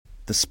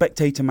The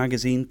Spectator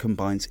magazine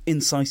combines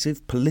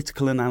incisive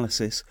political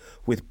analysis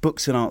with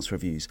books and arts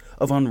reviews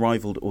of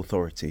unrivalled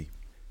authority.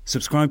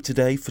 Subscribe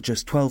today for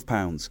just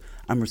 £12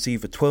 and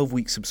receive a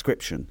 12-week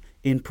subscription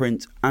in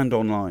print and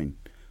online,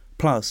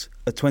 plus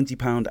a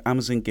 £20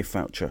 Amazon gift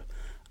voucher,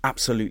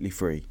 absolutely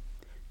free.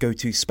 Go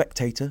to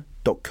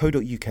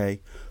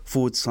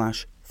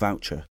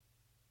spectator.co.uk/voucher.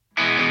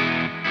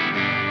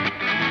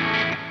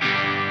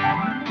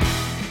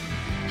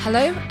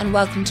 Hello and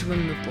welcome to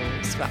Women with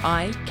Balls, where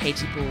I,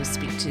 Katie Balls,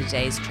 speak to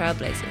today's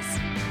trailblazers.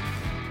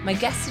 My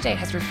guest today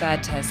has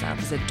referred to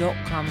herself as a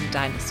dot-com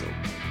dinosaur.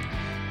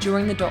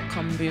 During the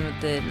dot-com boom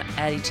of the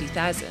early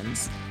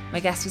 2000s,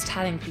 my guest was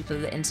telling people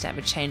that the internet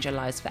would change our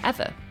lives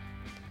forever.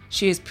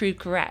 She has proved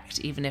correct,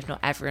 even if not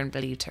everyone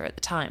believed her at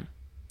the time.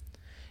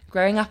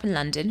 Growing up in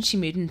London, she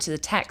moved into the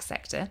tech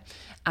sector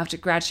after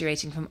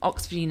graduating from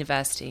Oxford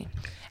University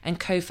and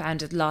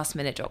co-founded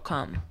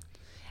lastminute.com,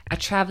 a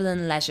travel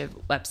and leisure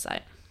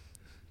website.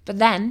 But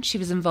then she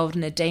was involved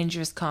in a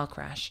dangerous car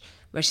crash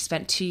where she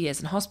spent 2 years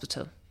in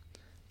hospital.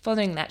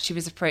 Following that, she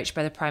was approached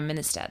by the Prime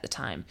Minister at the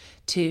time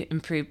to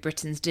improve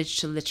Britain's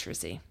digital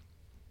literacy,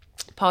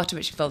 part of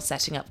which involved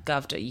setting up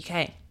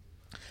gov.uk.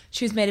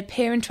 She was made a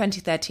peer in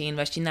 2013,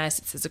 where she now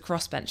sits as a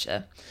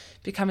crossbencher,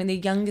 becoming the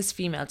youngest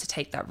female to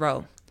take that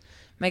role.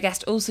 My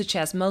guest also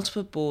chairs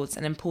multiple boards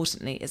and,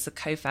 importantly, is the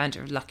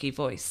co-founder of Lucky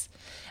Voice,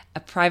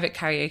 a private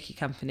karaoke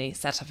company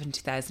set up in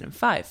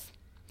 2005.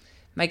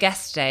 My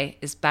guest today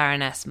is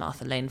Baroness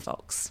Martha Lane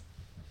Fox.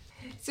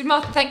 So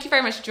Martha, thank you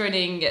very much for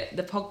joining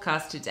the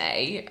podcast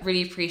today.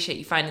 Really appreciate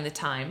you finding the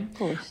time. Of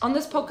course. On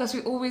this podcast,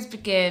 we always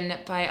begin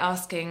by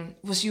asking,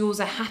 was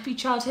yours a happy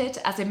childhood?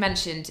 As I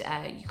mentioned,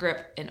 you grew up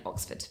in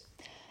Oxford.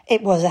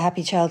 It was a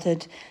happy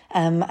childhood,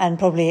 and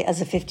probably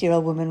as a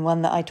 50-year-old woman,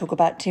 one that I talk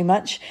about too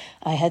much.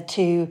 I had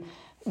two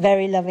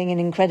very loving and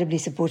incredibly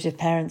supportive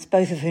parents,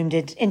 both of whom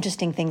did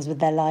interesting things with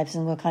their lives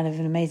and were kind of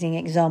an amazing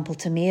example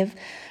to me of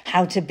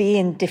how to be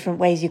in different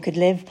ways you could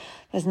live.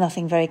 There's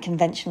nothing very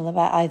conventional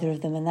about either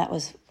of them, and that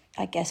was,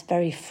 I guess,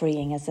 very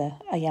freeing as a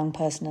young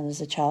person and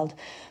as a child.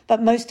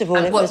 But most of all,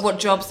 and what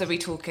jobs are we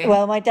talking?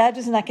 Well, my dad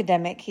was an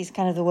academic. He's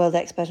kind of the world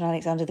expert on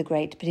Alexander the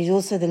Great, but he's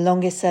also the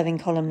longest-serving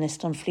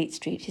columnist on Fleet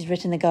Street. He's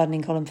written the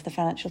gardening column for the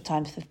Financial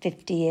Times for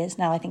 50 years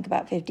now, I think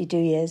about 52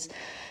 years.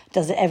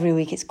 Does it every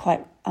week. It's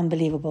quite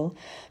unbelievable.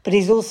 But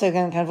he's also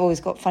kind of always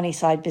got funny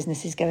side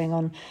businesses going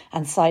on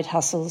and side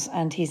hustles,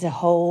 and he's a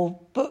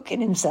whole book in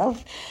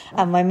himself.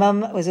 And my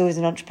mum was always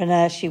an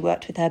entrepreneur. She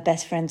worked with her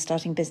best friend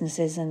starting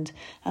businesses and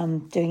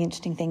doing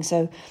interesting things.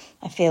 So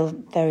I feel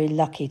very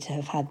lucky to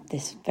have had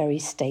this very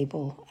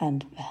stable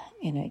and,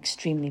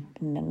 extremely,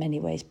 in many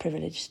ways,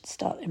 privileged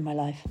start in my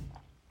life.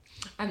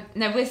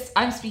 Now,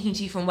 I'm speaking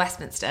to you from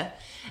Westminster,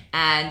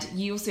 and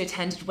you also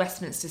attended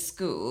Westminster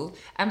School.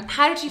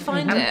 How did you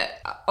find it?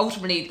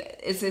 Ultimately,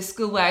 it's a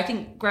school where I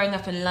think growing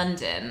up in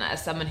London,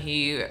 as someone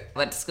who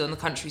went to school in the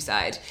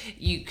countryside,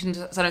 you can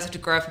sometimes have to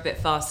grow up a bit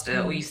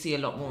faster, or you see a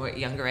lot more at a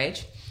younger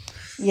age.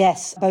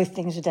 Yes, both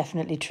things are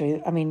definitely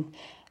true. I mean,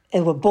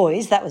 there were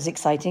boys, that was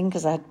exciting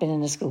because I had been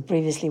in a school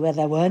previously where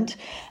there weren't.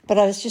 But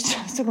I was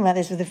talking about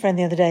this with a friend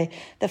the other day.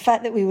 The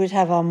fact that we would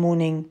have our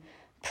morning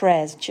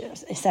prayers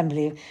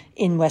assembly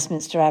in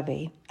Westminster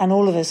Abbey, and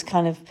all of us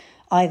kind of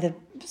either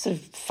sort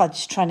of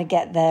fudged trying to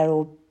get there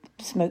or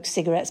smoked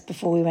cigarettes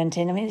before we went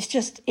in. I mean, it's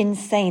just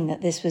insane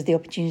that this was the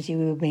opportunity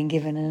we were being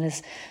given, and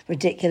as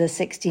ridiculous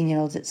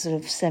 16-year-olds it sort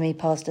of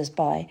semi-passed us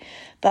by.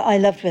 But I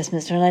loved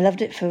Westminster, and I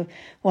loved it for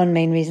one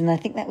main reason. I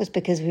think that was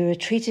because we were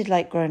treated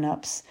like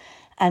grown-ups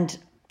and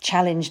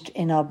challenged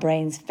in our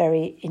brains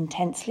very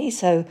intensely.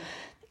 So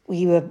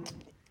we were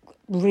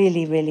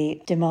really,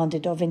 really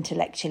demanded of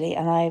intellectually,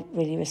 and I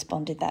really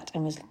responded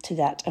and was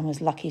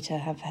lucky to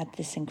have had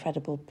this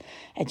incredible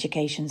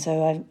education.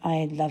 So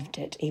I loved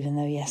it, even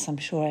though, yes, I'm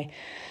sure I,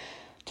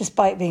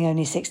 despite being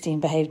only 16,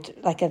 behaved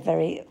like a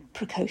very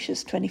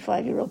precocious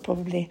 25-year-old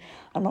probably.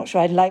 I'm not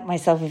sure I'd like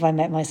myself if I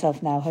met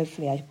myself now.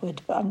 Hopefully I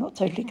would, but I'm not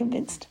totally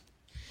convinced.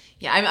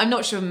 Yeah, I'm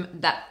not sure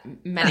that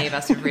many of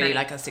us are really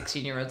like our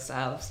 16-year-old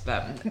selves,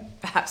 but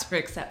perhaps we're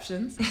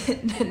exceptions.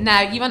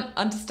 Now, you went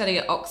on to study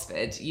at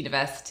Oxford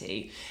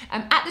University.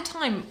 At the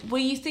time, were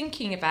you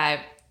thinking about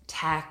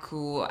tech,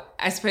 or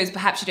I suppose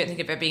perhaps you don't think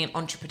about being an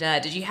entrepreneur?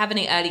 Did you have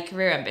any early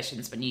career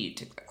ambitions when you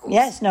took that course?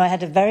 Yes, no, I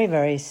had a very,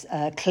 very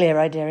clear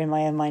idea in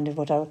my own mind of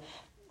what I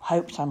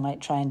hoped I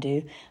might try and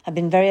do. I've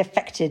been very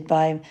affected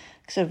by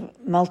sort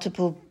of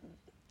multiple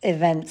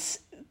events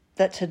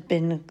that had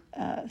been,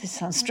 this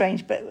sounds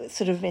strange, but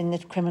sort of in the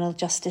criminal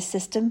justice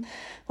system.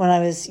 When I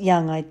was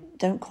young, I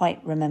don't quite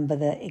remember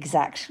the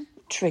exact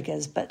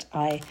triggers, but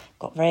I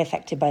got very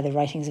affected by the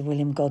writings of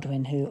William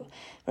Godwin, who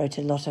wrote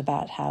a lot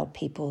about how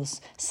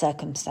people's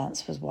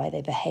circumstance was why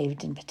they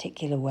behaved in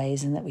particular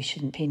ways, and that we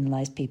shouldn't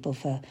penalise people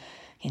for,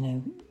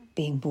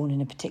 being born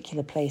in a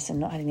particular place and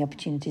not having the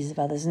opportunities of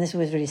others. And this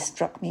always really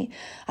struck me.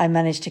 I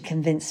managed to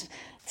convince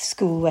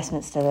school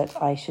Westminster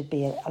that I should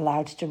be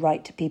allowed to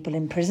write to people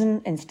in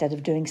prison instead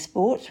of doing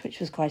sport, which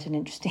was quite an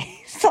interesting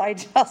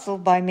side hustle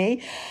by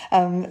me.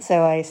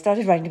 So I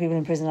started writing to people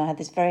in prison. I had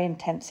this very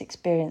intense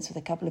experience with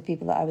a couple of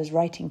people that I was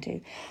writing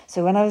to.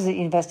 So when I was at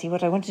university,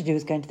 what I wanted to do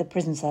was go into the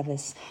prison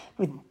service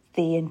with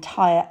the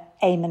entire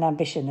aim and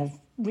ambition of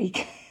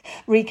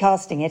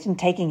recasting it and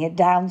taking it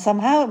down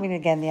somehow. I mean,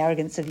 again, the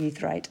arrogance of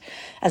youth, right?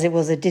 As it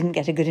was, I didn't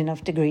get a good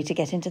enough degree to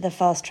get into the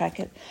fast track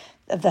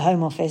of the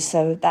Home Office,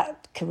 so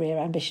that career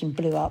ambition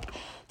blew up.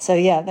 So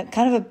yeah, that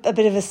kind of a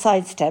bit of a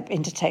sidestep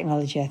into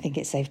technology, I think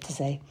it's safe to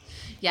say.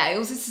 Yeah, I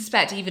also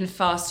suspect even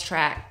fast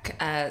track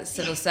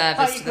civil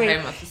service to the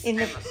Home Office.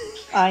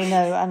 I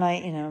know, and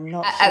I'm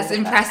not as sure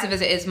impressive as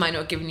it is, might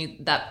not give you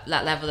that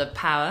level of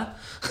power.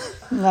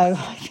 No,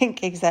 I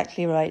think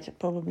exactly right.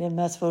 Probably a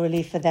merciful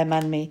relief for them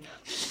and me.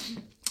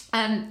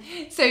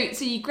 So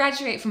you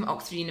graduate from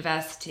Oxford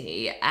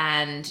University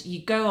and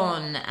you go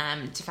on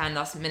to found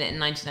Last Minute in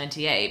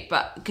 1998.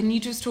 But can you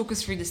just talk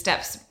us through the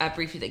steps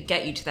briefly that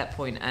get you to that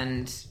point,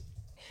 and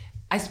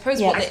I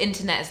suppose what the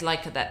internet is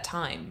like at that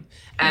time,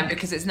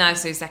 because it's now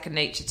so second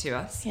nature to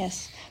us.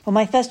 Yes. Well,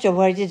 my first job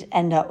where I did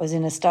end up was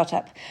in a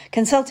startup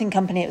consulting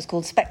company. It was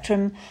called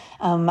Spectrum,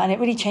 and it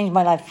really changed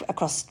my life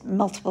across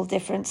multiple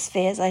different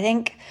spheres, I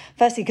think.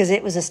 Firstly, because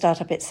it was a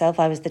startup itself.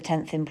 I was the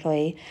 10th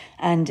employee,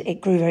 and it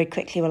grew very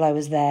quickly while I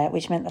was there,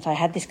 which meant that I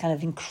had this kind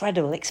of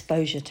incredible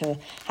exposure to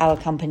how a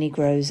company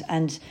grows.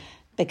 And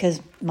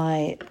because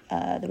there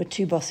were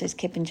two bosses,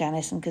 Kip and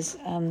Janice, and because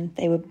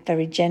they were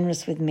very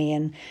generous with me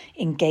and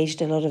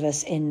engaged a lot of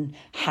us in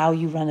how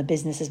you run a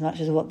business as much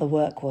as what the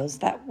work was,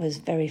 that was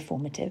very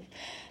formative.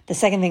 The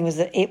second thing was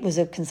that it was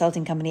a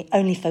consulting company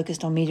only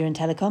focused on media and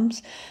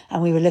telecoms,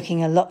 and we were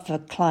looking a lot for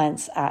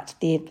clients at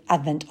the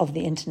advent of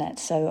the internet.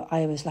 So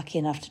I was lucky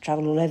enough to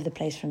travel all over the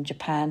place, from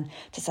Japan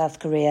to South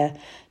Korea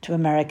to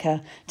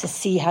America, to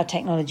see how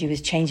technology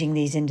was changing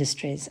these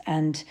industries.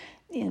 And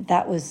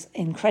that was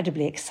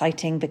incredibly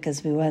exciting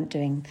because we weren't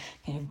doing,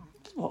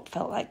 what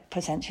felt like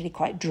potentially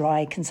quite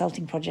dry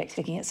consulting projects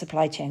looking at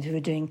supply chains. We were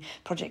doing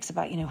projects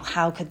about,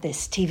 how could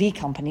this TV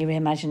company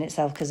reimagine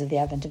itself because of the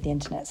advent of the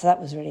internet. So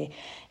that was really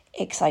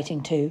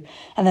exciting too.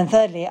 And then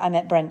thirdly, I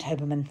met Brent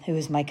Hoberman, who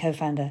was my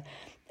co-founder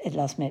at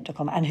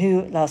lastminute.com, and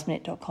who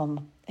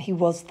lastminute.com, he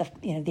was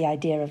the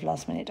idea of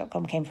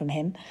lastminute.com came from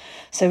him.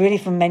 So really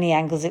from many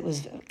angles, it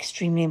was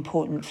extremely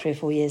important 3 or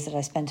 4 years that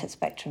I spent at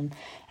Spectrum.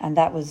 And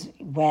that was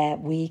where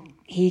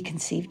he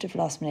conceived of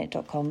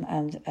lastminute.com,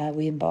 and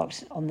we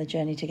embarked on the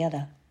journey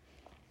together.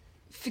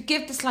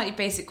 Forgive the slightly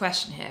basic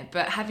question here,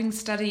 but having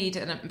studied,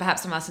 and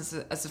perhaps I'm asked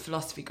as a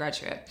philosophy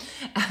graduate,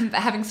 but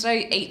having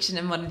studied ancient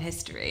and modern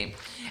history,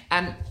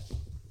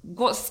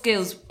 what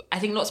skills, I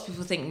think lots of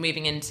people think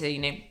moving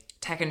into,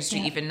 tech industry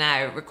even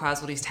now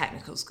requires all these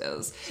technical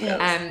skills.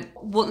 Yes.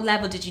 What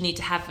level did you need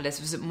to have for this?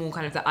 Was it more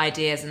kind of the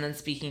ideas and then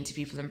speaking to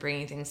people and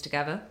bringing things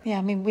together? Yeah,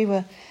 I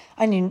mean,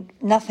 I knew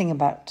nothing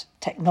about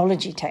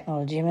technology.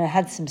 I mean, I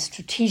had some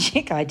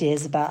strategic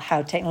ideas about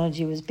how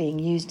technology was being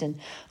used, and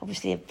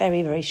obviously a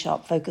very, very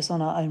sharp focus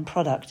on our own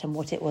product and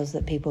what it was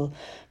that people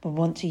would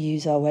want to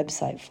use our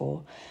website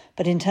for.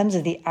 But in terms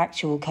of the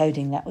actual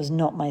coding, that was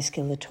not my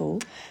skill at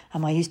all.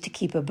 I used to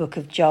keep a book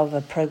of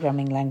Java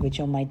programming language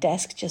on my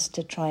desk just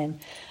to try and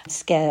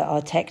scare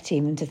our tech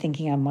team into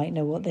thinking I might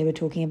know what they were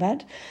talking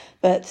about.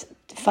 But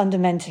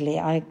fundamentally,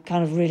 I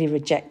kind of really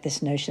reject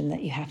this notion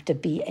that you have to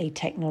be a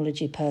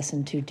technology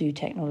person to do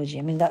technology.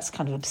 I mean, that's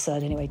kind of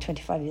absurd anyway,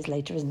 25 years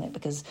later, isn't it?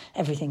 Because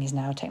everything is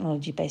now a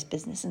technology-based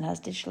business and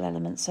has digital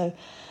elements. So,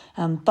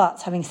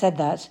 but having said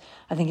that,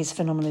 I think it's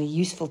phenomenally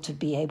useful to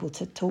be able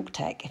to talk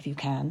tech if you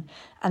can.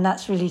 And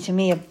that's really, to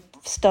me, a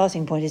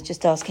starting point is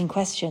just asking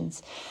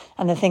questions.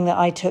 And the thing that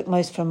I took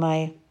most from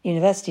my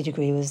university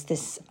degree was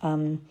this...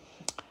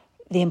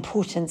 the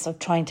importance of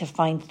trying to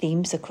find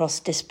themes across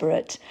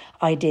disparate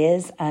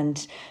ideas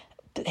and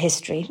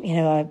history.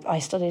 I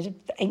studied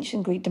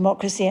ancient Greek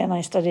democracy and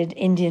I studied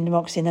Indian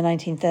democracy in the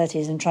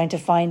 1930s, and trying to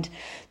find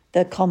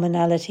the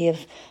commonality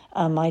of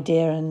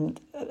idea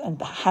and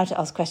how to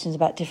ask questions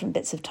about different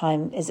bits of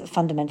time is a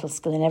fundamental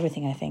skill in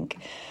everything, I think.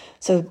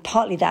 So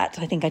partly that,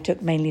 I think I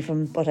took mainly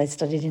from what I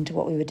studied into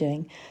what we were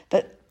doing.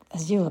 But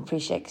as you'll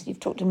appreciate, because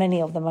you've talked to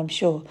many of them, I'm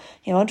sure,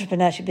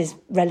 entrepreneurship is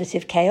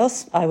relative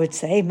chaos, I would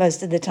say,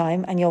 most of the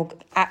time, and you're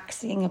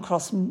acting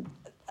across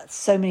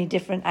so many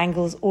different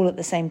angles all at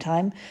the same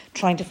time,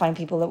 trying to find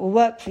people that will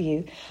work for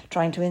you,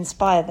 trying to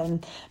inspire them,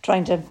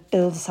 trying to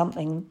build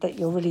something that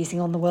you're releasing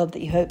on the world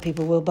that you hope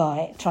people will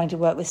buy, trying to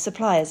work with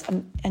suppliers.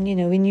 And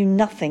we knew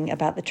nothing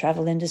about the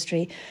travel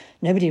industry.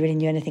 Nobody really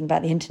knew anything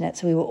about the internet,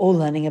 so we were all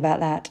learning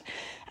about that.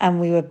 And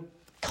we were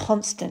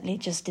constantly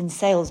just in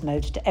sales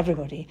mode to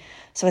everybody.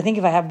 So I think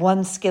if I had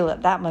one skill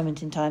at that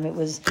moment in time, it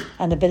was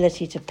an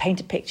ability to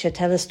paint a picture,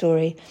 tell a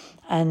story,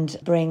 and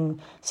bring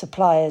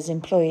suppliers,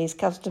 employees,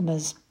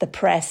 customers, the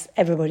press,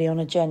 everybody on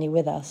a journey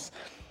with us.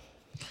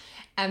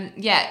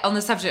 On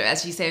the subject,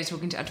 as you say, of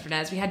talking to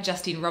entrepreneurs, we had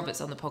Justine Roberts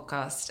on the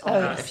podcast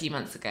a few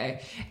months ago,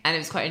 and it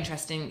was quite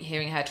interesting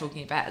hearing her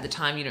talking about, at the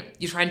time,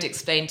 you're trying to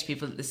explain to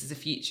people that this is a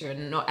future,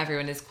 and not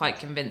everyone is quite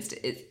convinced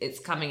it's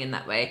coming in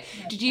that way.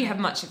 Did you have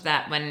much of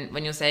that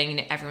when you're saying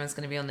everyone's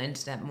going to be on the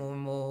internet more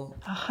and more?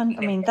 I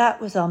mean,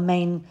 that was our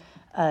main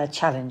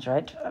challenge,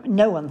 right?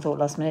 No one thought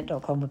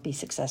lastminute.com would be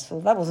successful.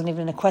 That wasn't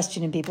even a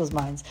question in people's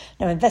minds.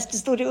 No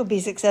investors thought it would be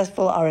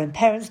successful. Our own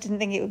parents didn't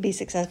think it would be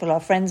successful. Our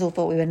friends all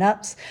thought we were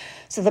nuts.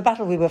 So the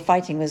battle we were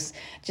fighting was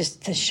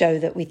just to show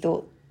that we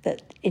thought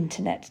that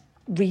internet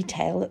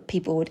retail, that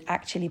people would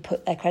actually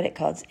put their credit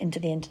cards into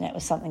the internet,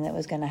 was something that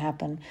was going to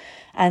happen.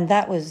 And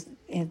that was,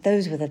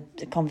 those were the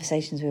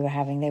conversations we were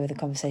having. They were the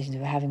conversations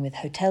we were having with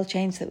hotel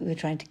chains that we were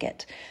trying to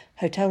get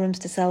hotel rooms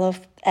to sell off,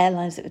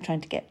 airlines that were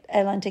trying to get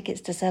airline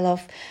tickets to sell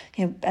off,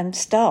 and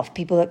staff,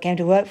 people that came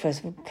to work for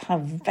us, were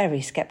kind of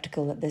very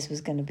sceptical that this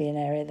was going to be an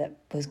area that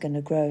was going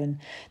to grow and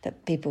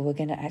that people were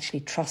going to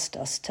actually trust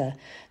us to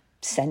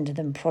send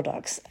them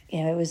products.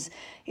 It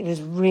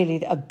was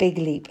really a big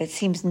leap. It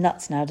seems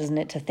nuts now, doesn't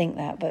it, to think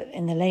that, but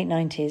in the late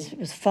 90s, it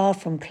was far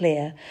from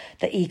clear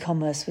that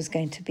e-commerce was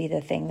going to be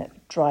the thing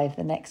that drive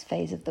the next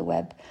phase of the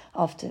web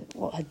after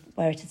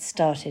where it had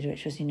started,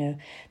 which was,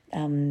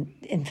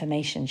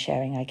 information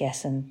sharing, I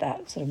guess, and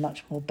that sort of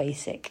much more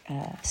basic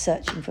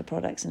searching for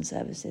products and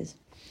services.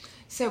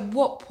 So at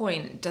what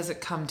point does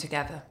it come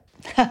together?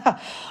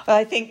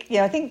 I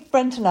think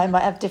Brent and I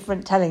might have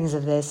different tellings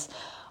of this.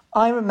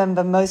 I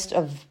remember most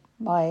of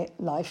my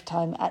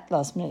lifetime at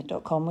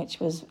lastminute.com, which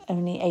was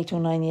only 8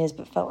 or 9 years,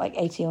 but felt like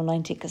 80 or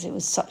 90 because it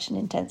was such an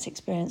intense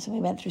experience and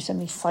we went through so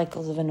many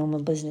cycles of a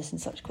normal business in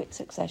such quick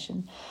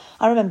succession.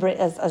 I remember it,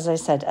 as I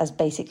said, as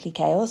basically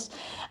chaos.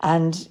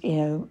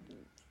 And,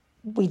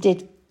 we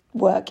did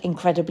work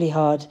incredibly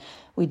hard.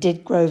 We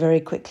did grow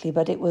very quickly,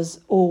 but it was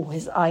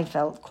always, I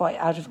felt, quite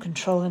out of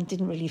control and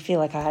didn't really feel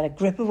like I had a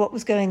grip of what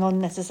was going on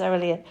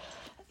necessarily.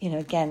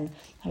 Again,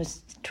 I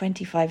was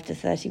 25 to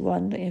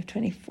 31,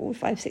 24,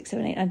 5, 6,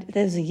 7, 8. And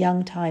there was a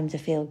young time to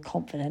feel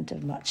confident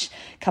of much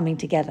coming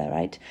together,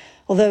 right?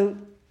 Although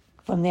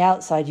from the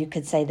outside, you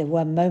could say there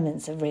were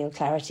moments of real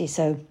clarity.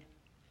 So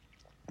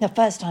the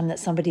first time that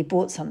somebody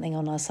bought something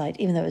on our site,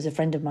 even though it was a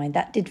friend of mine,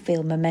 that did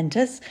feel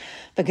momentous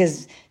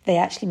because they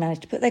actually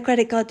managed to put their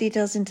credit card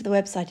details into the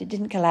website. It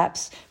didn't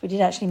collapse. We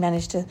did actually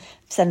manage to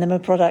send them a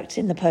product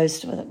in the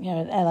post, with an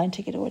airline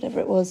ticket or whatever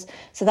it was.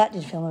 So that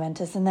did feel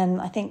momentous. And then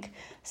I think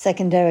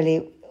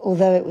secondarily,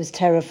 although it was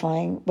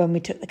terrifying when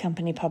we took the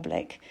company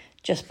public,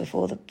 just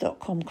before the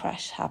dot-com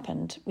crash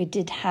happened, we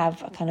did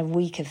have a kind of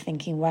week of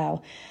thinking,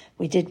 wow,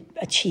 we did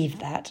achieve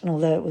that. And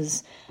although it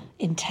was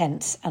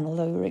intense and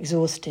although we were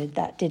exhausted,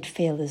 that did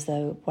feel as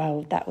though,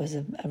 wow, that was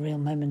a real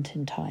moment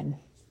in time.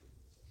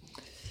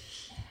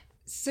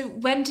 So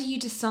when do you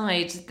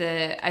decide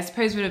I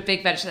suppose with a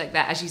big venture like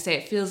that, as you say,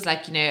 it feels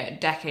like,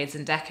 decades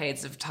and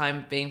decades of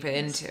time being put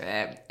into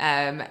it.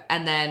 And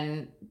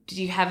then did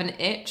you have an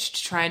itch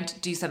to try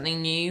and do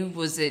something new?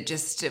 Was it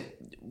just, at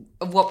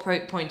what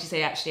point do you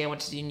say, actually, I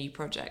want to do new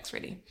projects,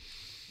 really?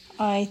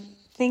 I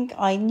think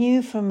I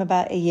knew from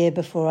about a year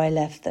before I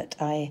left that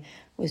I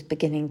was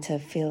beginning to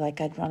feel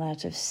like I'd run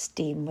out of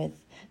steam with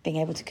being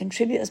able to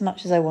contribute as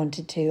much as I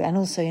wanted to. And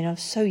also, I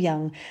was so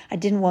young. I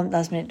didn't want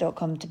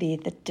lastminute.com to be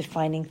the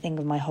defining thing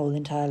of my whole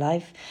entire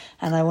life.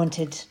 And I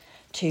wanted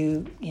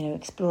to,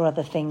 explore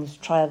other things,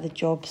 try other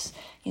jobs,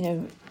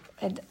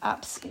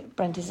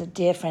 Brent is a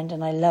dear friend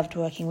and I loved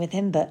working with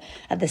him, but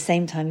at the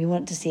same time, you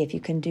want to see if you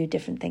can do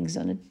different things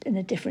in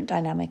a different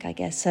dynamic, I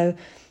guess. So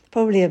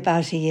probably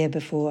about a year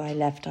before I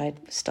left, I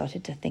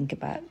started to think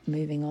about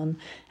moving on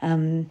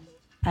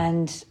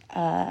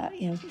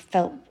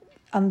felt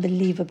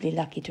unbelievably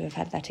lucky to have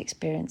had that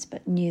experience,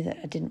 but knew that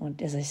I didn't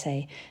want, as I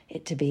say,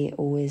 it to be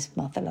always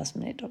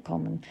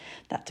marthalastminute.com and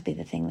that to be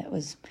the thing that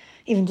was,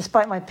 even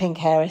despite my pink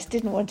hair, I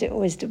didn't want it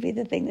always to be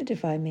the thing that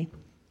defined me.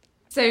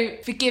 So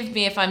forgive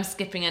me if I'm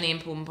skipping any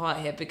important part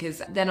here,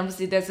 because then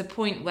obviously there's a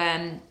point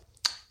when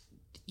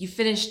you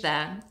finish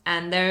there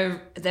and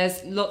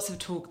there's lots of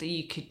talk that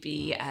you could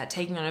be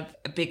taking on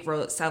a big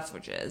role at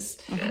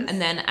Selfridges. Mm-hmm.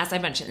 And then, as I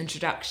mentioned in the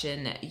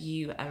introduction,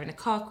 you are in a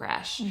car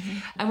crash. Mm-hmm.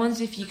 I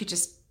wondered if you could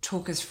just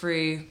talk us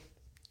through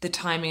the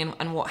timing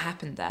and what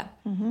happened there.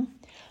 Mm-hmm.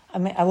 I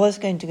mean, I was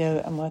going to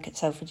go and work at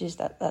Selfridges,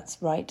 that's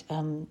right.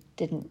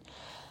 Didn't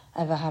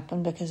ever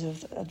happen because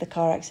of the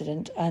car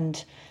accident,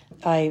 and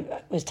I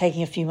was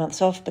taking a few months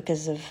off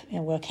because of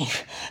working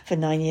for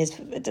 9 years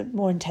at a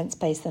more intense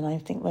pace than I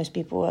think most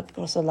people work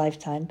across a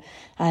lifetime,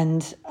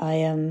 and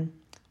I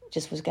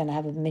just was going to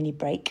have a mini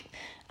break,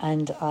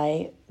 and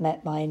I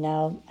met my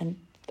now and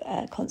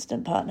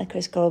constant partner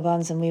Chris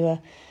Coralbarns, and we were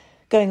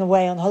going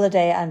away on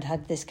holiday and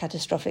had this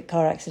catastrophic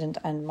car accident,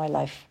 and my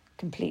life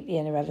completely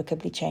and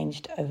irrevocably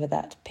changed over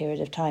that period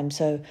of time.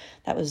 So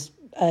that was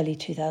early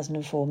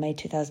 2004, May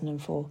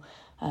 2004,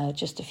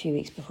 just a few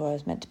weeks before I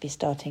was meant to be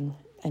starting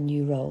a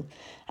new role.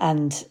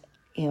 And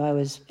I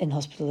was in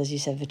hospital, as you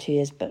said, for 2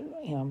 years, but,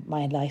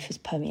 my life is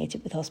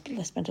permeated with hospital.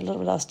 I spent a lot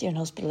of last year in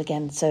hospital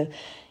again, so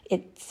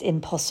it's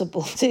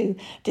impossible to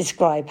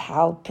describe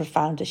how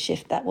profound a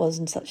shift that was,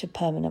 and such a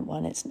permanent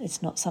one.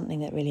 It's not something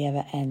that really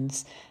ever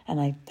ends,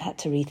 and I had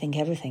to rethink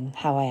everything: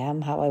 how I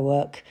am, how I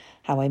work,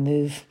 how I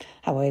move,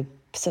 how I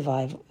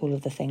survive, all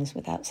of the things,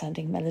 without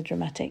sounding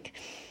melodramatic.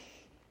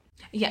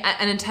 Yeah,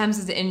 and in terms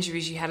of the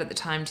injuries you had at the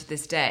time to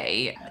this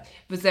day,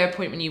 was there a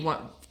point when you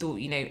thought,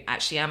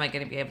 actually, am I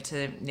going to be able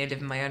to live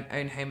in my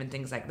own home and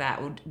things like that?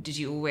 Or did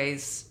you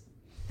always...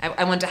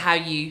 I wonder how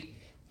you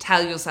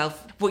tell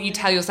yourself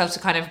to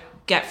kind of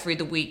get through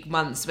the weak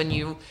months when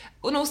you...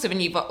 And also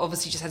when you've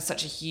obviously just had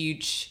such a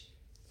huge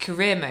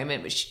career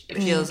moment, which it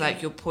feels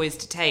like you're poised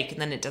to take, and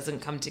then it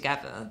doesn't come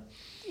together.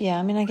 Yeah,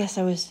 I guess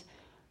I was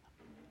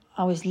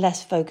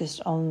less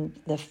focused on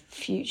the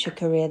future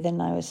career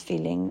than I was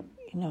feeling.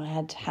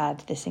 I had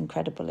this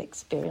incredible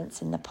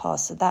experience in the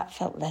past, so that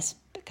felt less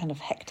kind of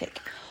hectic.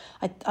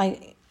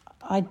 I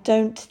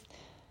don't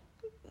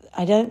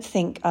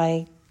think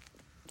I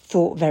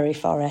thought very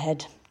far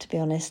ahead, to be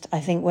honest. I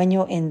think when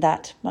you're in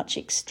that much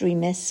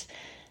extremis,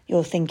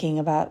 you're thinking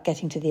about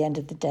getting to the end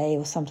of the day,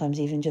 or sometimes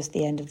even just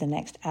the end of the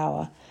next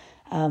hour.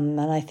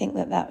 And I think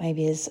that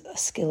maybe is a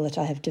skill that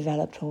I have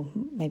developed, or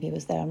maybe it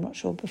was there, I'm not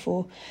sure,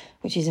 before,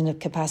 which is in a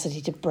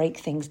capacity to break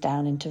things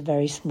down into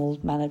very small,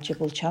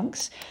 manageable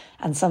chunks.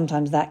 And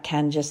sometimes that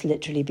can just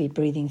literally be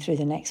breathing through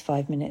the next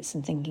 5 minutes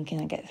and thinking,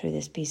 can I get through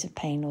this piece of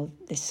pain or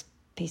this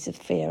piece of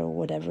fear or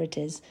whatever it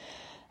is.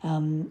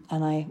 And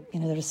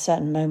there are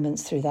certain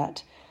moments through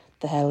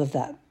the hell of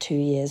that 2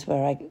 years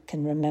where I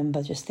can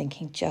remember just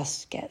thinking,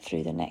 just get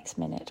through the next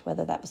minute,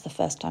 whether that was the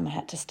first time I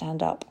had to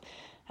stand up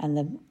and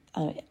the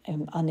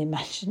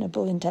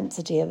unimaginable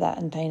intensity of that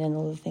and pain and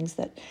all the things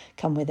that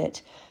come with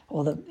it,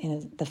 or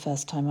the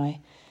first time I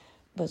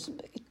was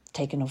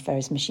taken off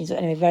various machines, or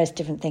anyway, various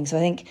different things. So I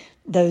think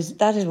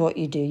that is what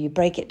you do. You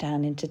break it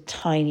down into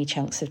tiny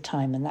chunks of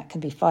time, and that can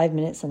be 5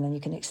 minutes, and then you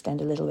can extend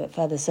a little bit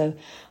further. So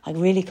I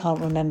really can't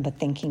remember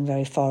thinking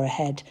very far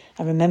ahead.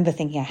 I remember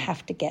thinking I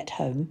have to get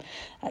home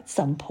at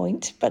some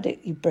point,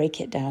 but you break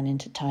it down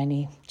into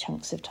tiny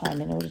chunks of time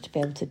in order to be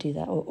able to do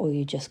that, or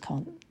you just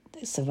can't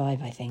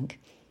survive, I think.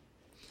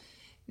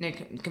 No,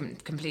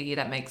 completely.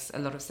 That makes a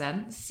lot of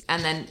sense.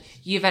 And then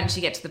you eventually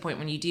get to the point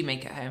when you do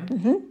make it home.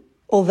 Mm-hmm.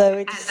 Although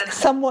it's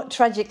somewhat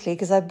tragically,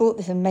 because I bought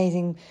this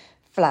amazing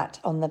flat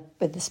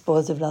with the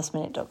spoils of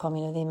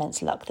lastminute.com, the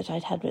immense luck that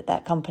I'd had with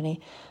that company.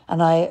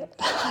 And I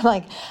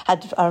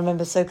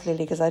remember so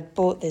clearly, because I'd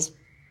bought this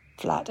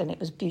flat and it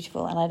was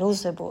beautiful. And I'd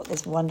also bought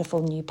this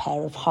wonderful new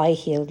pair of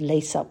high-heeled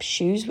lace-up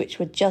shoes, which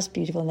were just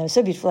beautiful. And they were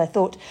so beautiful, I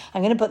thought,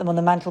 I'm going to put them on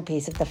the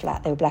mantelpiece of the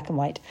flat. They were black and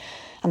white.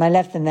 And I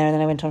left them there, and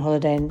then I went on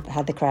holiday and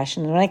had the crash.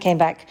 And when I came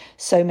back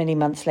so many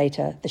months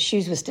later, the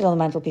shoes were still on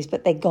the mantelpiece,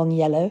 but they'd gone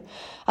yellow.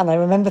 And I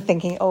remember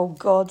thinking, oh,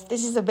 God,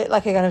 this is a bit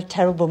like a kind of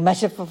terrible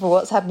metaphor for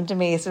what's happened to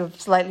me, sort of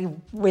slightly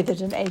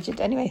withered and aged.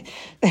 Anyway,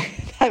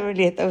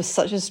 that was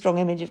such a strong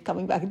image of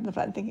coming back into the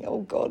flat and thinking,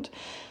 oh, God.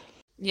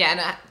 Yeah,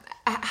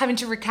 and having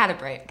to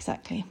recalibrate.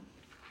 Exactly.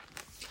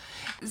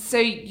 So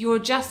you're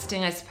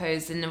adjusting, I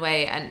suppose, in a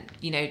way, and,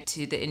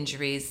 to the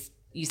injuries.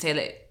 You say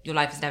that your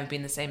life has never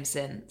been the same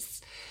since.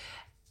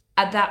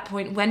 At that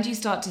point, when do you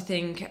start to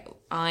think,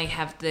 I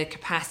have the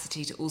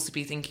capacity to also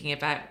be thinking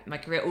about my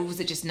career, or was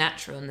it just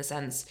natural in the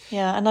sense?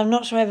 Yeah, and I'm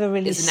not sure I ever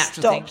really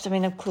stopped.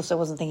 Thing. Of course, I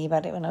wasn't thinking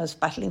about it when I was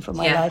battling for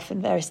my life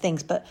and various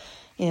things, but,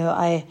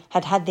 I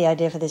had the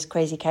idea for this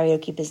crazy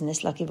karaoke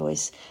business, Lucky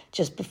Voice,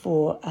 just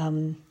before...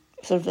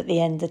 sort of at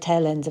the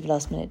tail ends of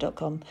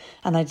lastminute.com,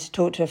 and I'd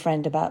talked to a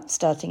friend about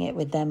starting it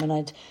with them, and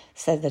I'd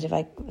said that if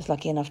I was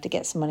lucky enough to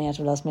get some money out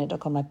of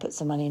lastminute.com, I'd put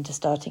some money into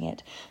starting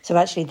it. So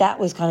actually that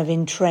was kind of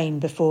in train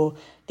before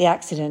the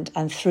accident,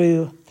 and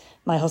through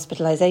my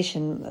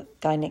hospitalisation,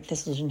 guy Nick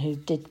Thistleton, who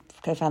did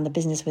co-found the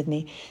business with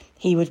me,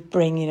 he would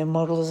bring,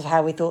 models of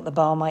how we thought the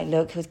bar might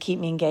look. He would keep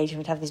me engaged, and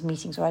we'd have these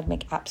meetings where I'd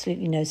make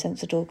absolutely no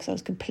sense at all because I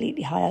was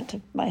completely high out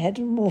of my head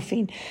on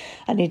morphine.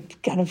 And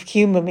he'd kind of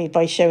humour me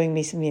by showing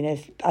me some,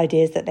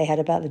 ideas that they had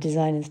about the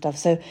design and stuff.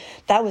 So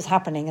that was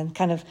happening, and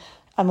kind of,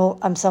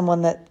 I'm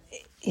someone that,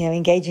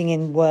 engaging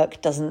in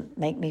work doesn't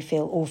make me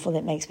feel awful.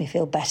 It makes me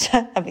feel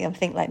better. I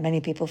think like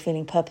many people,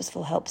 feeling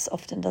purposeful helps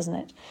often, doesn't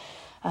it?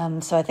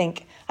 So I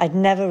think I'd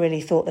never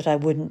really thought that I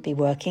wouldn't be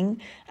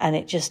working, and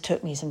it just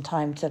took me some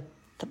time to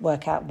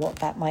work out what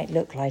that might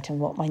look like and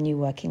what my new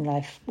working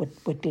life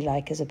would be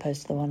like as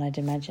opposed to the one I'd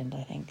imagined,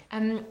 I think.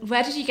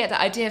 Where did you get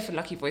the idea for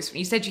Lucky Voice?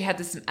 You said you had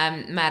this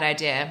mad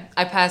idea.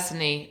 I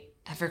personally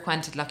have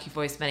frequented Lucky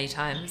Voice many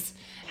times.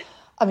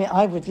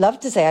 I would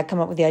love to say I'd come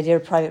up with the idea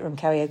of private room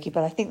karaoke,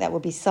 but I think that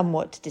would be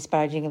somewhat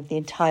disparaging of the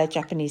entire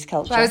Japanese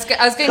culture. Well,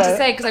 I was going to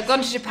say, because I've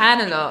gone to Japan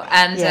a lot,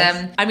 and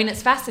yes.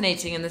 It's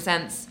fascinating in the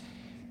sense...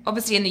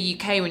 Obviously, in the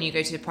UK, when you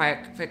go to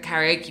private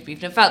karaoke,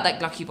 people, it felt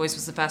like Lucky Voice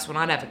was the first one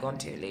I'd ever gone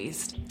to, at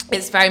least.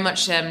 It's very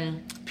much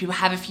people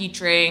have a few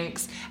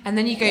drinks, and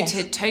then you go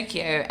to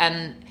Tokyo,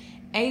 and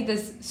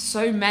there's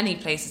so many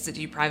places that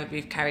do private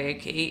booth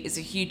karaoke. It's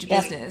a huge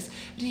business.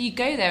 But you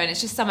go there, and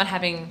it's just someone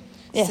having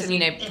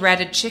Yes.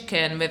 breaded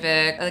chicken with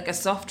a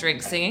soft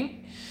drink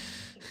singing.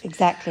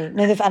 Exactly.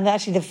 No, and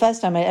actually the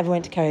first time I ever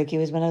went to karaoke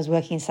was when I was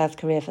working in South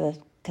Korea for the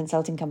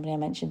consulting company I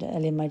mentioned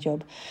earlier in my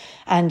job.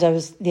 And I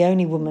was the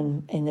only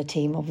woman in the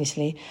team,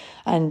 obviously.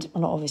 And,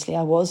 well, not obviously,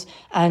 I was.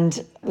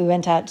 And we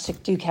went out to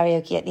do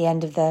karaoke at the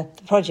end of the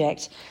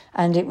project.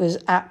 And it was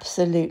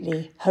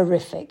absolutely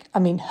horrific. I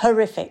mean,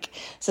 horrific.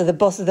 So the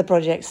boss of the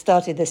project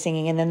started the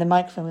singing, and then the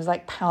microphone was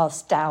like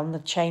passed down the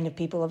chain of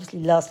people, obviously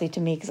lastly to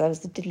me, because I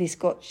was the diddly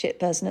squat shit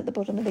person at the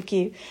bottom of the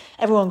queue.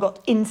 Everyone got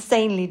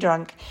insanely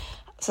drunk.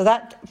 So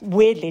that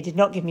weirdly did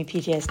not give me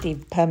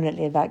PTSD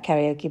permanently about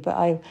karaoke, but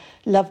I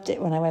loved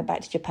it when I went back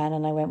to Japan,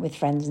 and I went with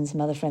friends, and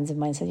some other friends of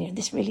mine said,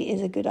 this really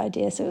is a good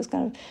idea. So it was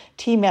kind of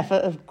team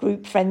effort of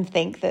group friend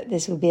think that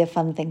this would be a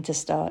fun thing to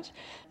start.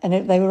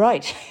 And they were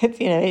right.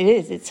 It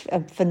is. It's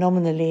a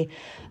phenomenally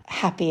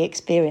happy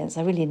experience.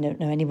 I really don't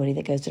know anybody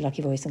that goes to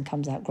Lucky Voice and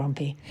comes out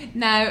grumpy.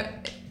 Now,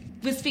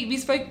 we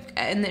spoke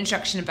in the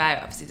introduction about,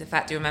 obviously, the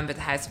fact that you remember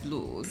the House of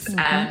Lords.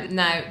 Mm-hmm.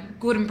 Now,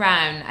 Gordon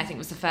Brown, I think,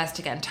 was the first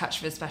to get in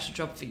touch with a special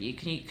job for you.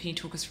 Can you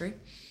talk us through?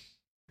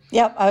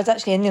 Yeah, I was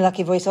actually in the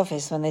Lucky Voice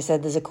office when they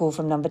said there's a call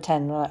from number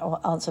 10. When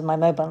I answered my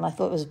mobile, and I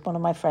thought it was one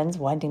of my friends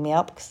winding me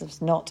up, because it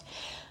was not,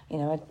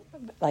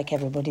 like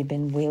everybody,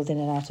 been wheeled in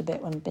and out a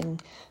bit when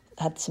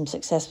had some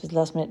success with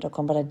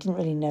lastminute.com, but I didn't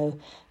really know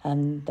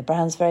the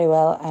Browns very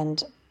well,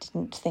 and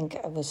didn't think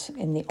I was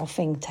in the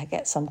offing to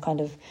get some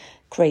kind of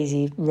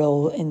crazy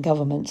role in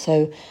government.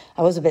 So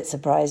I was a bit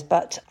surprised,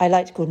 but I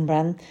liked Gordon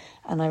Brown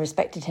and I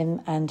respected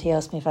him, and he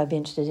asked me if I'd be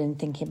interested in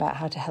thinking about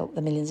how to help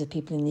the millions of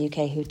people in the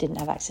UK who didn't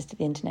have access to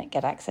the internet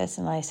get access,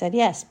 and I said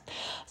yes.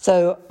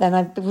 So then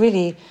I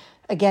really...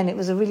 Again, it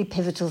was a really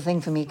pivotal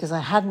thing for me, because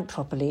I hadn't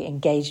properly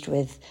engaged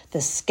with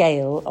the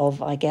scale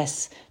of, I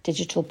guess,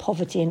 digital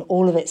poverty in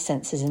all of its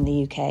senses in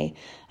the UK.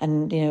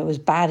 And, it was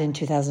bad in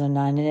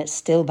 2009 and it's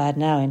still bad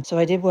now. And so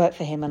I did work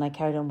for him, and I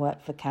carried on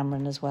work for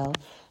Cameron as well,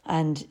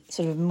 and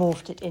sort of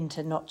morphed it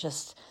into not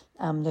just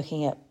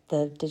looking at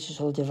the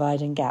digital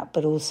divide and gap,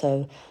 but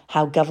also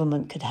how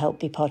government could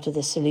help be part of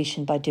the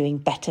solution by doing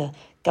better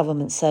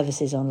government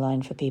services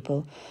online for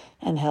people,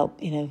 and help,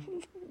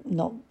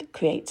 not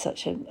create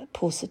such a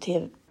paucity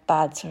of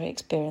bad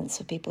experience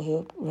for people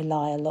who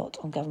rely a lot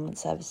on government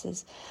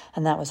services.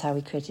 And that was how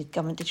we created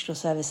Government Digital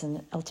Service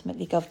and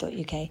ultimately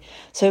gov.uk.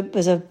 So it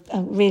was a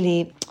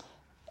really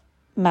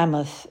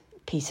mammoth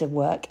piece of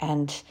work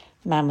and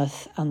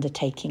mammoth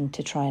undertaking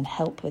to try and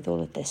help with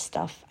all of this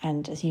stuff.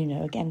 And as you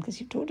know, again, because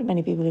you've talked to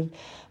many people who've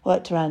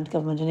worked around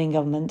government and in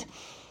government,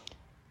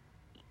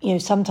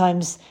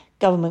 sometimes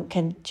government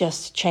can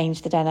just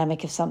change the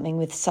dynamic of something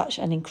with such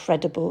an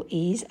incredible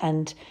ease,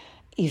 and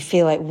you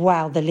feel like,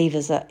 wow, the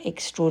levers are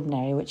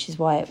extraordinary, which is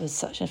why it was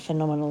such a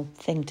phenomenal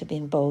thing to be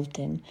involved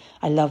in.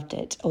 I loved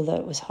it, although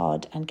it was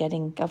hard, and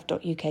getting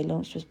gov.uk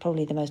launched was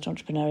probably the most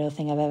entrepreneurial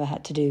thing I've ever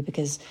had to do,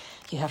 because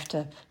you have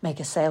to make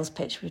a sales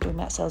pitch. We were talking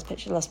about sales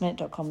pitch at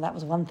lastminute.com, that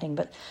was one thing,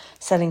 but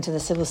selling to the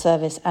civil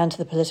service and to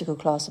the political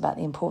class about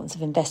the importance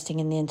of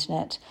investing in the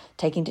internet,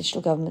 taking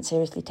digital government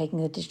seriously,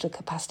 taking the digital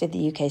capacity of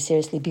the UK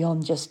seriously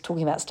beyond just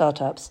talking about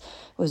startups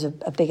was a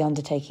big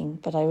undertaking,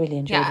 but I really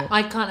enjoyed it.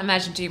 I can't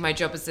imagine doing my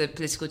job as a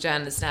political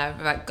journalist now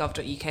without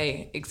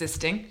gov.uk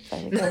existing.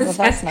 Well,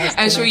 that's nice.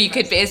 I'm sure you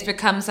could, but it's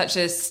become such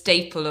a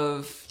staple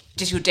of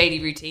just your daily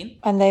routine.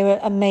 And they were an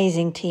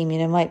amazing team.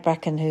 Mike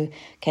Bracken, who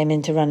came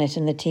in to run it,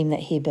 and the team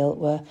that he built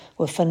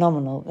were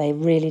phenomenal. They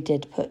really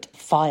did put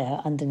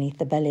fire underneath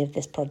the belly of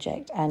this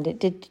project, and it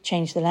did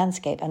change the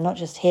landscape, and not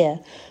just here,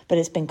 but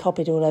it's been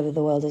copied all over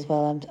the world as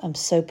well. I'm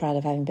so proud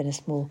of having been a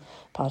small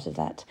part of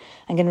that.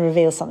 I'm going to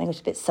reveal something which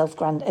is a bit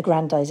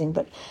self-aggrandizing,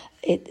 but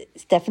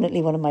it's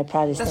definitely one of my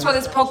proudest That's things.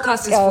 what this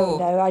podcast is for.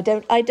 No, I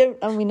don't.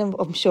 I mean,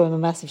 I'm sure I'm a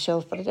massive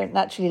shelf, but I don't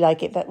naturally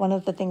like it. But one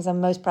of the things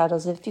I'm most proud of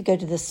is if you go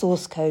to the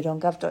source code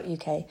on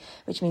gov.uk,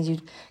 which means you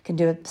can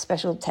do a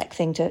special tech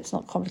thing it's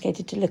not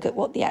complicated to look at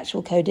what the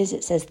actual code is.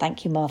 It says,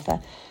 "Thank you,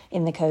 Martha,"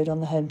 in the code on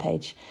the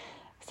homepage.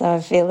 So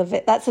I feel a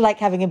bit, that's like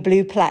having a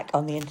blue plaque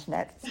on the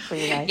internet. It's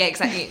pretty nice. Yeah,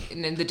 exactly,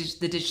 the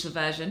digital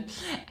version.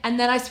 And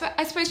then I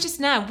suppose just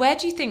now, where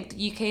do you think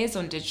the UK is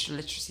on digital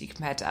literacy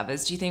compared to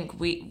others? Do you think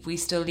we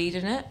still lead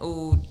in it?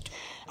 Or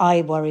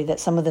I worry that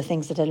some of the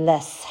things that are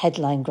less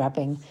headline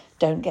grabbing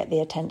don't get the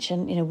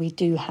attention. We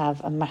do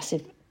have a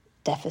massive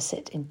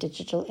deficit in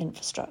digital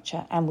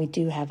infrastructure, and we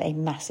do have a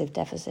massive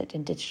deficit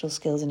in digital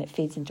skills, and it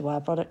feeds into why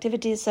our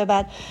productivity is so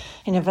bad.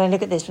 If I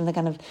look at this from the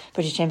kind of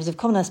British Chambers of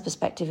Commerce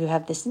perspective, who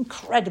have this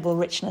incredible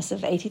richness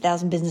of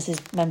 80,000 businesses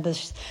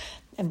members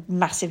and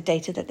massive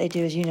data that they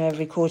do, as you know,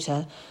 every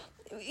quarter,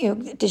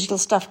 digital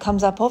stuff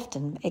comes up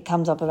often. It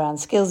comes up around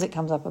skills, it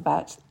comes up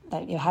about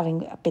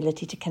having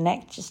ability to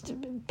connect, just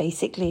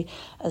basically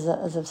as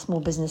a small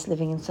business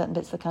living in certain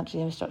bits of the country,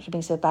 the infrastructure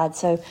being so bad.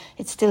 So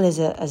it still is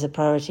a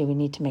priority we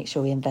need to make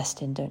sure we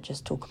invest in, don't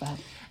just talk about.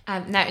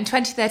 Now, in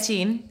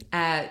 2013,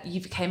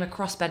 you became a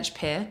crossbench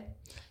peer.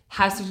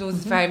 House of Lords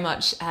is very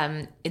much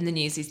in the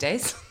news these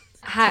days.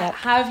 How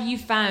have you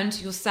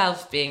found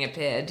yourself being a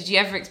peer? Did you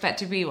ever expect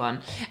to be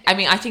one? I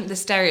mean, I think the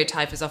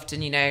stereotype is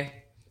often,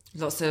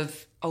 lots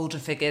of older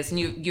figures, and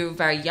you were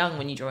very young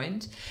when you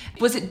joined.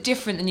 Was it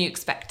different than you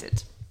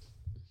expected?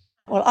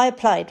 Well, I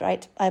applied,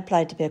 right? I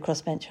applied to be a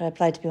crossbencher. I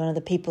applied to be one of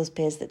the people's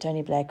peers that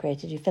Tony Blair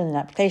created. You fill in an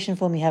application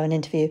form, you have an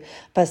interview.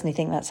 I personally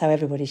think that's how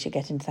everybody should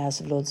get into the House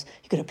of Lords.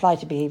 You could apply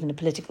to be even a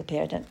political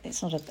peer.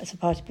 It's not a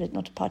party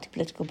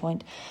political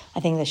point.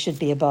 I think there should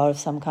be a bar of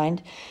some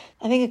kind.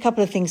 I think a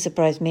couple of things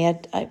surprised me.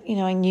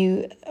 I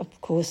knew,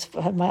 of course,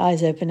 I had my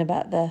eyes open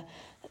about the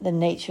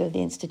nature of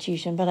the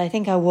institution, but I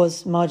think I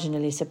was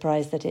marginally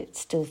surprised that it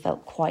still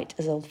felt quite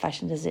as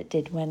old-fashioned as it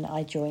did when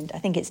I joined. I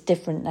think it's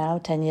different now,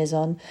 10 years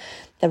on.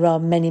 There are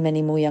many,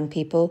 many more young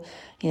people.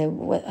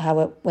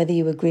 Whether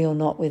you agree or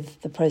not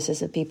with the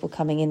process of people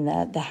coming in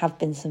there have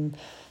been some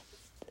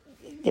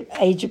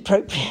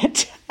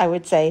age-appropriate, I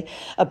would say,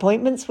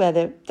 appointments where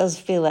there does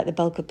feel like the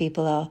bulk of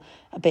people are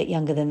a bit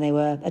younger than they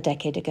were a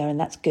decade ago, and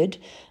that's good.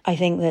 I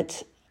think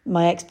that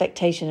my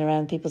expectation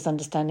around people's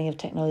understanding of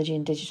technology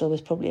and digital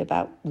was probably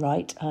about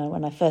right.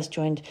 When I first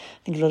joined,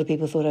 I think a lot of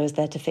people thought I was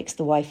there to fix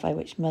the Wi-Fi,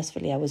 which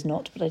mercifully I was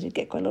not, but I did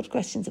get quite a lot of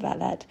questions about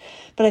that.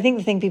 But I think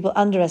the thing people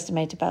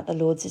underestimate about the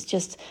Lords is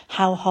just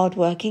how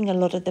hardworking a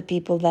lot of the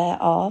people there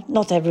are.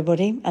 Not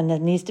everybody, and there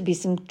needs to be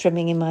some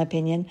trimming, in my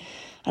opinion.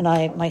 And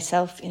I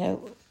myself,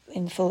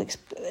 in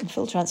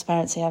full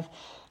transparency, I've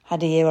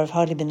had a year where I've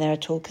hardly been there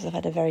at all because I've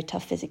had a very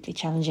tough, physically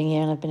challenging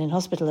year, and I've been in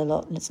hospital a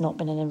lot, and it's not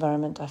been an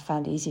environment I've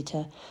found easy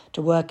to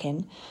work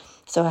in.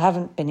 So I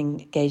haven't been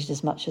engaged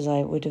as much as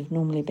I would have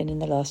normally been in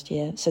the last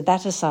year. So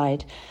that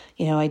aside,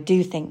 I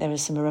do think there are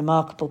some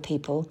remarkable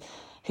people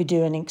who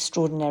do an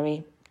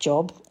extraordinary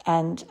job,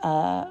 and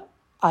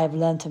I've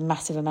learned a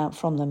massive amount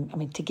from them. I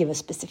mean, to give a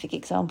specific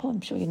example, I'm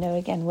sure you know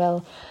again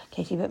well,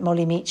 Katie, but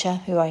Molly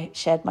Meacher, who I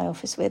shared my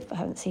office with, but I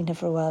haven't seen her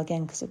for a while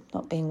again because of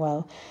not being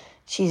well.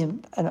 She's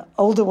an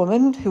older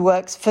woman who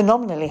works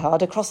phenomenally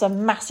hard across a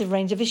massive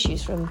range of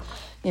issues, from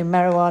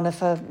marijuana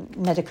for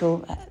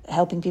medical,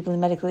 helping people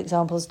in medical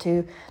examples,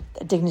 to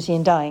dignity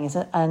in dying.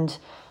 And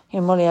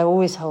Molly, I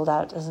always hold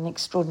out as an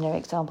extraordinary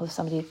example of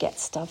somebody who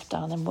gets stuff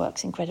done and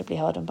works incredibly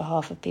hard on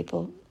behalf of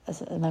people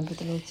as a member of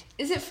the Lords.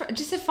 Is it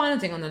just a final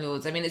thing on the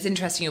Lords? I mean, it's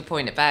interesting your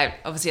point about,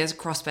 obviously, as a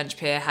crossbench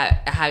peer,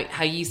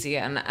 how you see it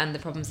and the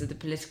problems of the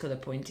political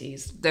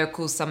appointees. There are, of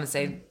course, some that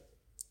say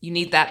you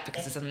need that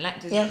because it's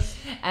unelected. Yes.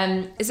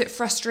 Is it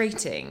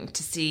frustrating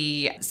to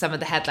see some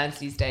of the headlines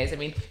these days? I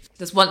mean,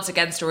 there's once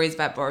again stories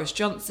about Boris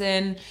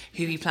Johnson,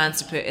 who he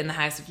plans to put in the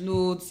House of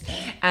Lords.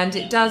 And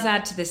it does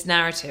add to this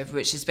narrative,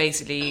 which is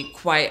basically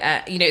quite,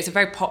 it's a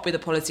very popular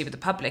policy with the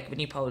public when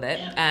you poll it.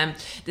 Yeah.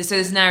 This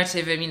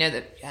narrative of,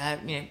 that,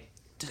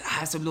 the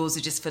House of Lords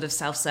are just full of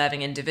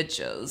self-serving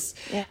individuals.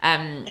 Yeah.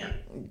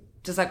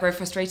 Does that grow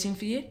frustrating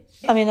for you?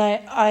 I mean,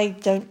 I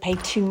don't pay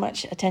too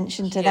much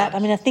attention to that. I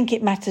mean, I think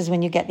it matters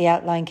when you get the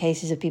outlying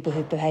cases of people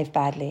who behave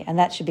badly, and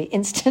that should be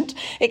instant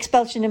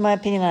expulsion, in my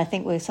opinion. I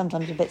think we're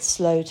sometimes a bit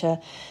slow to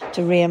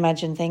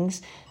reimagine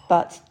things.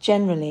 But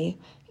generally,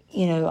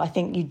 I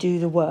think you do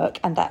the work,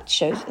 and that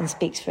shows and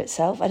speaks for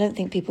itself. I don't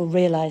think people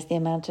realise the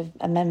amount of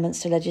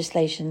amendments to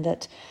legislation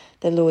that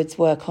the Lords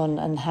work on,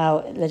 and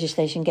how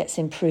legislation gets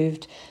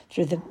improved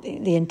through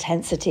the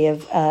intensity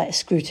of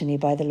scrutiny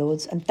by the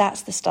Lords. And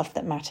that's the stuff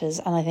that matters.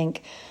 And I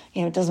think,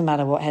 it doesn't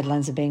matter what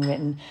headlines are being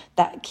written,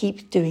 that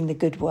keep doing the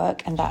good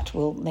work, and that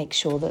will make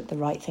sure that the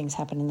right things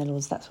happen in the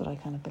Lords. That's what I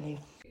kind of believe.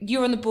 You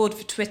were on the board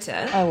for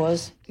Twitter. I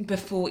was.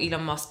 Before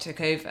Elon Musk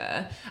took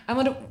over. I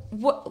wonder,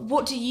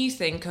 what do you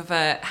think of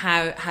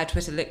how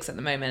Twitter looks at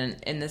the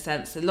moment, in the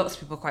sense that lots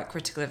of people are quite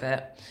critical of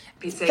it?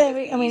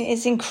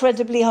 It's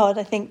incredibly hard,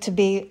 I think, to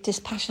be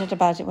dispassionate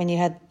about it when you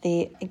had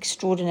the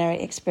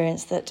extraordinary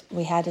experience that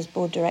we had as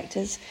board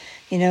directors.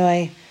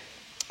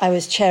 I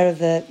was chair of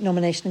the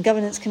Nomination and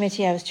Governance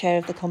Committee. I was chair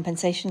of the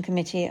Compensation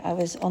Committee. I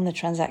was on the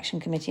Transaction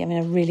Committee. I mean,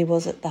 I really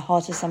was at the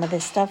heart of some of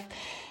this stuff.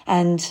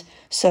 And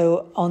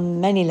so on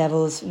many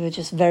levels, we were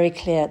just very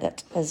clear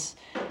that as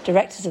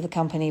directors of the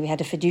company, we had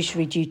a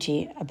fiduciary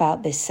duty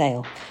about this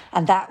sale.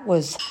 And that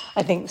was,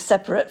 I think,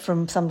 separate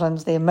from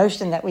sometimes the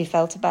emotion that we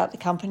felt about the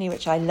company,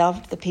 which I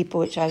loved, the people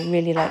which I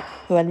really like,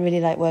 who I really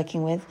like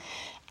working with,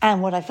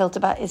 and what I felt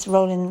about its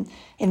role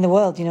in the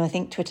world. I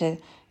think Twitter,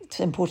 its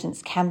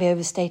importance can be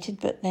overstated,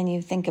 but then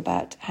you think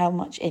about how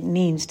much it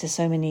means to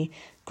so many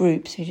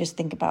groups. You just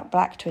think about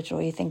Black Twitter,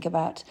 or you think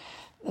about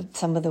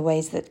some of the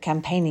ways that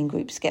campaigning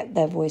groups get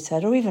their voice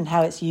heard, or even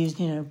how it's used,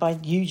 by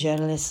you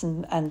journalists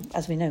and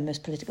as we know,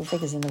 most political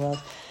figures in the world.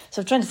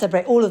 So I'm trying to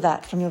separate all of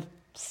that from your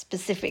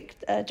specific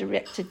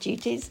director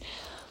duties.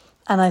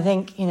 And I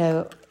think,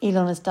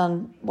 Elon has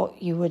done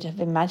what you would have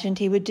imagined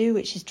he would do,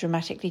 which is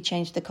dramatically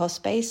change the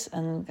cost base.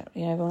 And,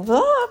 everyone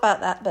goes,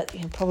 about that. But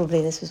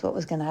probably this was what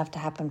was going to have to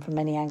happen from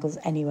many angles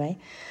anyway.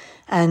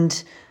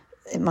 And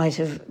it might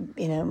have,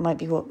 it might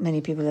be what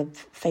many people are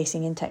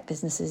facing in tech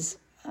businesses.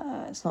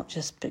 It's not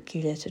just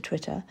peculiar to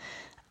Twitter.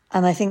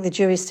 And I think the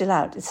jury's still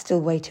out. It's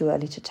still way too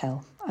early to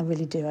tell. I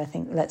really do. I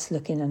think let's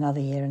look in another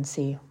year and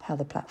see how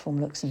the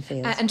platform looks and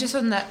feels. And just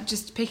on that,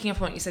 just picking up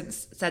on what you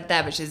said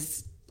there, which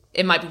is,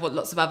 it might be what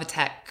lots of other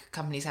tech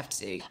companies have to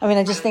do. I mean,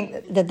 I just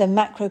think that the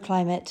macro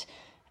climate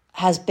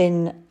has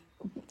been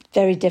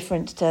very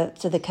different to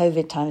the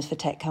COVID times for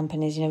tech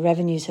companies.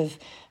 Revenues have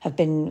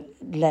been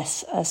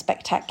less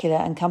spectacular,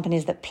 and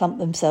companies that plumped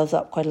themselves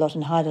up quite a lot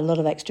and hired a lot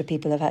of extra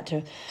people have had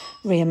to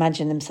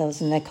reimagine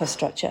themselves and their cost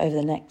structure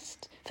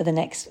for the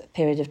next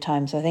period of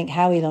time. So I think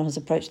how Elon has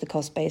approached the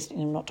cost base,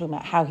 I'm not talking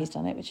about how he's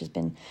done it, which has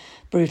been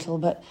brutal,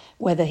 but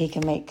whether he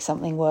can make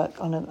something work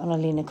on a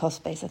leaner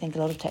cost base. I think a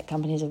lot of tech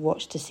companies have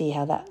watched to see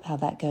how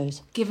that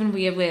goes. Given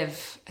we are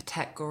with a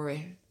tech guru.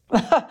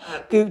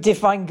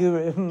 Define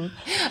guru.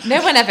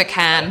 No one ever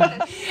can.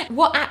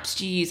 What apps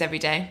do you use every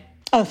day?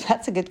 Oh,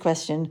 that's a good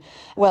question.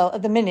 Well,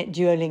 at the minute,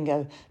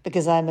 Duolingo,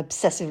 because I'm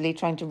obsessively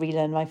trying to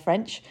relearn my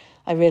French.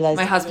 I realise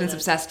my husband's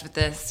obsessed with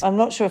this. I'm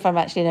not sure if I'm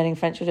actually learning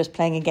French or just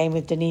playing a game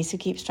with Denise, who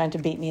keeps trying to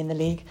beat me in the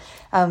league.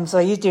 So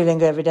I use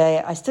Duolingo every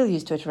day. I still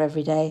use Twitter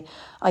every day.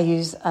 I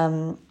use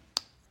podcast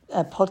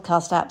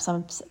apps. I'm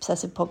an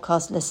obsessive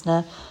podcast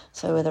listener.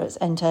 So whether it's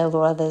Entailed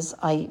or others,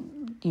 I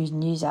use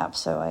news apps.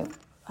 So I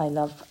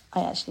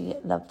actually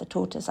love the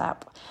Tortoise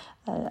app.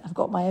 I've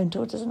got my own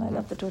tortoise and I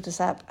love the Tortoise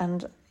app.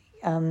 And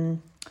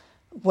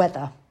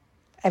weather.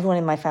 Everyone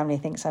in my family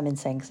thinks I'm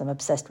insane because I'm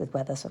obsessed with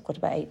weather, so I've got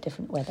about 8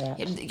 different weather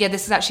apps. Yeah,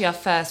 this is actually our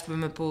first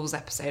Rumor Balls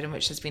episode in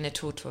which there's been a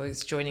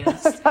tortoise joining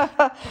us.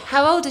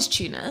 How old is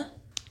Tuna?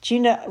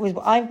 Tuna,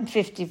 I'm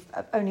 50,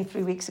 only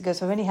 3 weeks ago,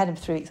 so I've only had him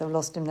for 3 weeks, I've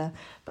lost him now.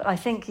 But I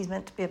think he's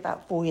meant to be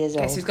about 4 years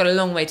old. Okay, so he's got a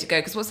long way to go,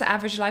 because what's the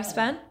average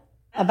lifespan?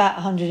 About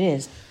 100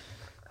 years.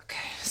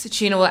 Okay, so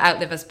Tuna will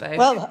outlive us both.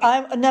 Well,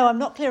 I'm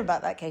not clear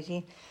about that,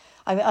 Katie.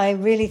 I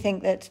really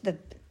think that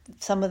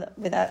some of the,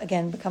 without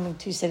again becoming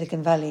too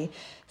Silicon Valley,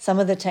 some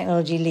of the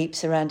technology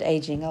leaps around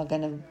aging are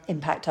going to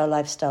impact our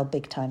lifestyle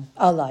big time.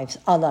 Our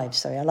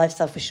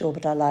lifestyle for sure,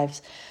 but our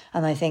lives.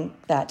 And I think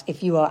that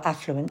if you are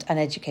affluent and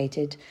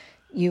educated,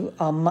 you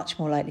are much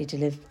more likely to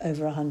live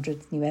over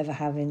 100 than you ever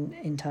have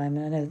in time.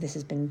 And I know this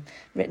has been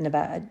written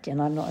about,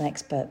 and I'm not an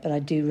expert, but I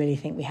do really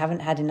think we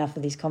haven't had enough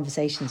of these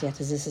conversations yet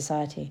as a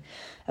society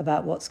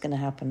about what's going to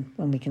happen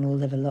when we can all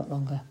live a lot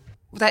longer.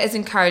 Well, that is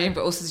encouraging,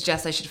 but also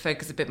suggests I should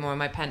focus a bit more on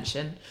my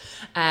pension.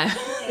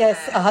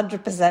 Yes,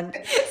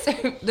 100%.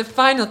 So the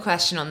final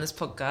question on this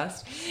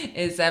podcast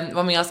is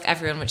one we ask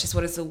everyone, which is,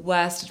 what is the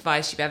worst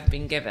advice you've ever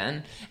been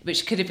given?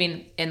 Which could have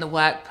been in the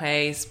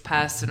workplace,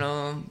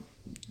 personal.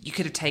 You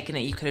could have taken it.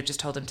 You could have just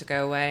told them to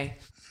go away.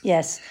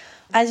 Yes.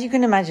 As you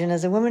can imagine,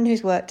 as a woman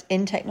who's worked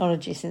in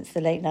technology since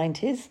the late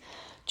 90s,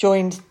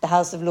 joined the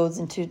House of Lords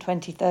in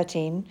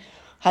 2013,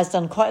 has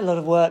done quite a lot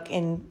of work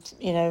in,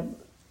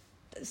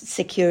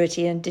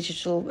 security and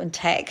digital and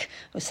tech.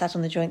 I was sat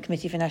on the Joint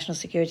Committee for National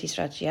Security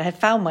Strategy. I have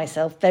found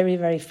myself very,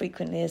 very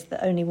frequently as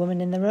the only woman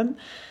in the room.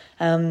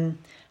 And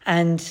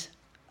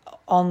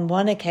on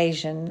one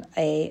occasion,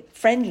 a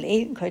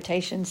friendly, in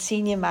quotation,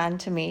 senior man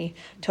to me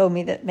told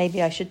me that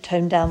maybe I should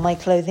tone down my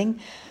clothing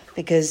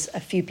because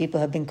a few people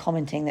have been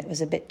commenting that it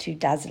was a bit too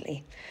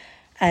dazzly.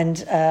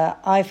 And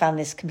I found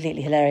this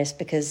completely hilarious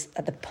because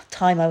at the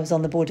time I was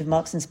on the board of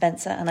Marks &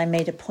 Spencer and I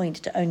made a point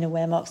to only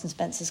wear Marks &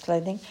 Spencer's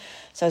clothing.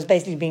 So I was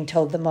basically being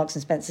told that Marks &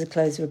 Spencer's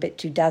clothes were a bit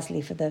too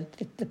dazzly for the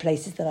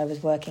places that I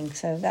was working.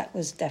 So that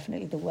was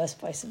definitely the worst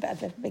advice I've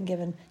ever been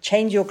given.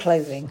 Change your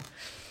clothing.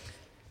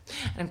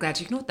 I'm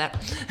glad you ignored that.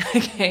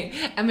 Okay.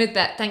 And with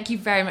that, thank you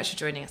very much for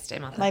joining us today,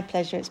 Martha. My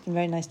pleasure. It's been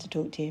very nice to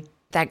talk to you.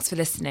 Thanks for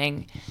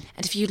listening.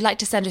 And if you'd like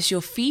to send us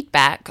your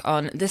feedback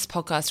on this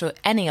podcast or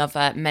any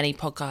other many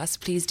podcasts,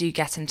 please do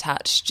get in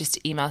touch. Just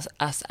email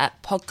us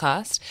at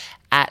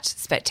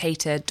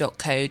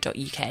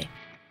podcast@spectator.co.uk.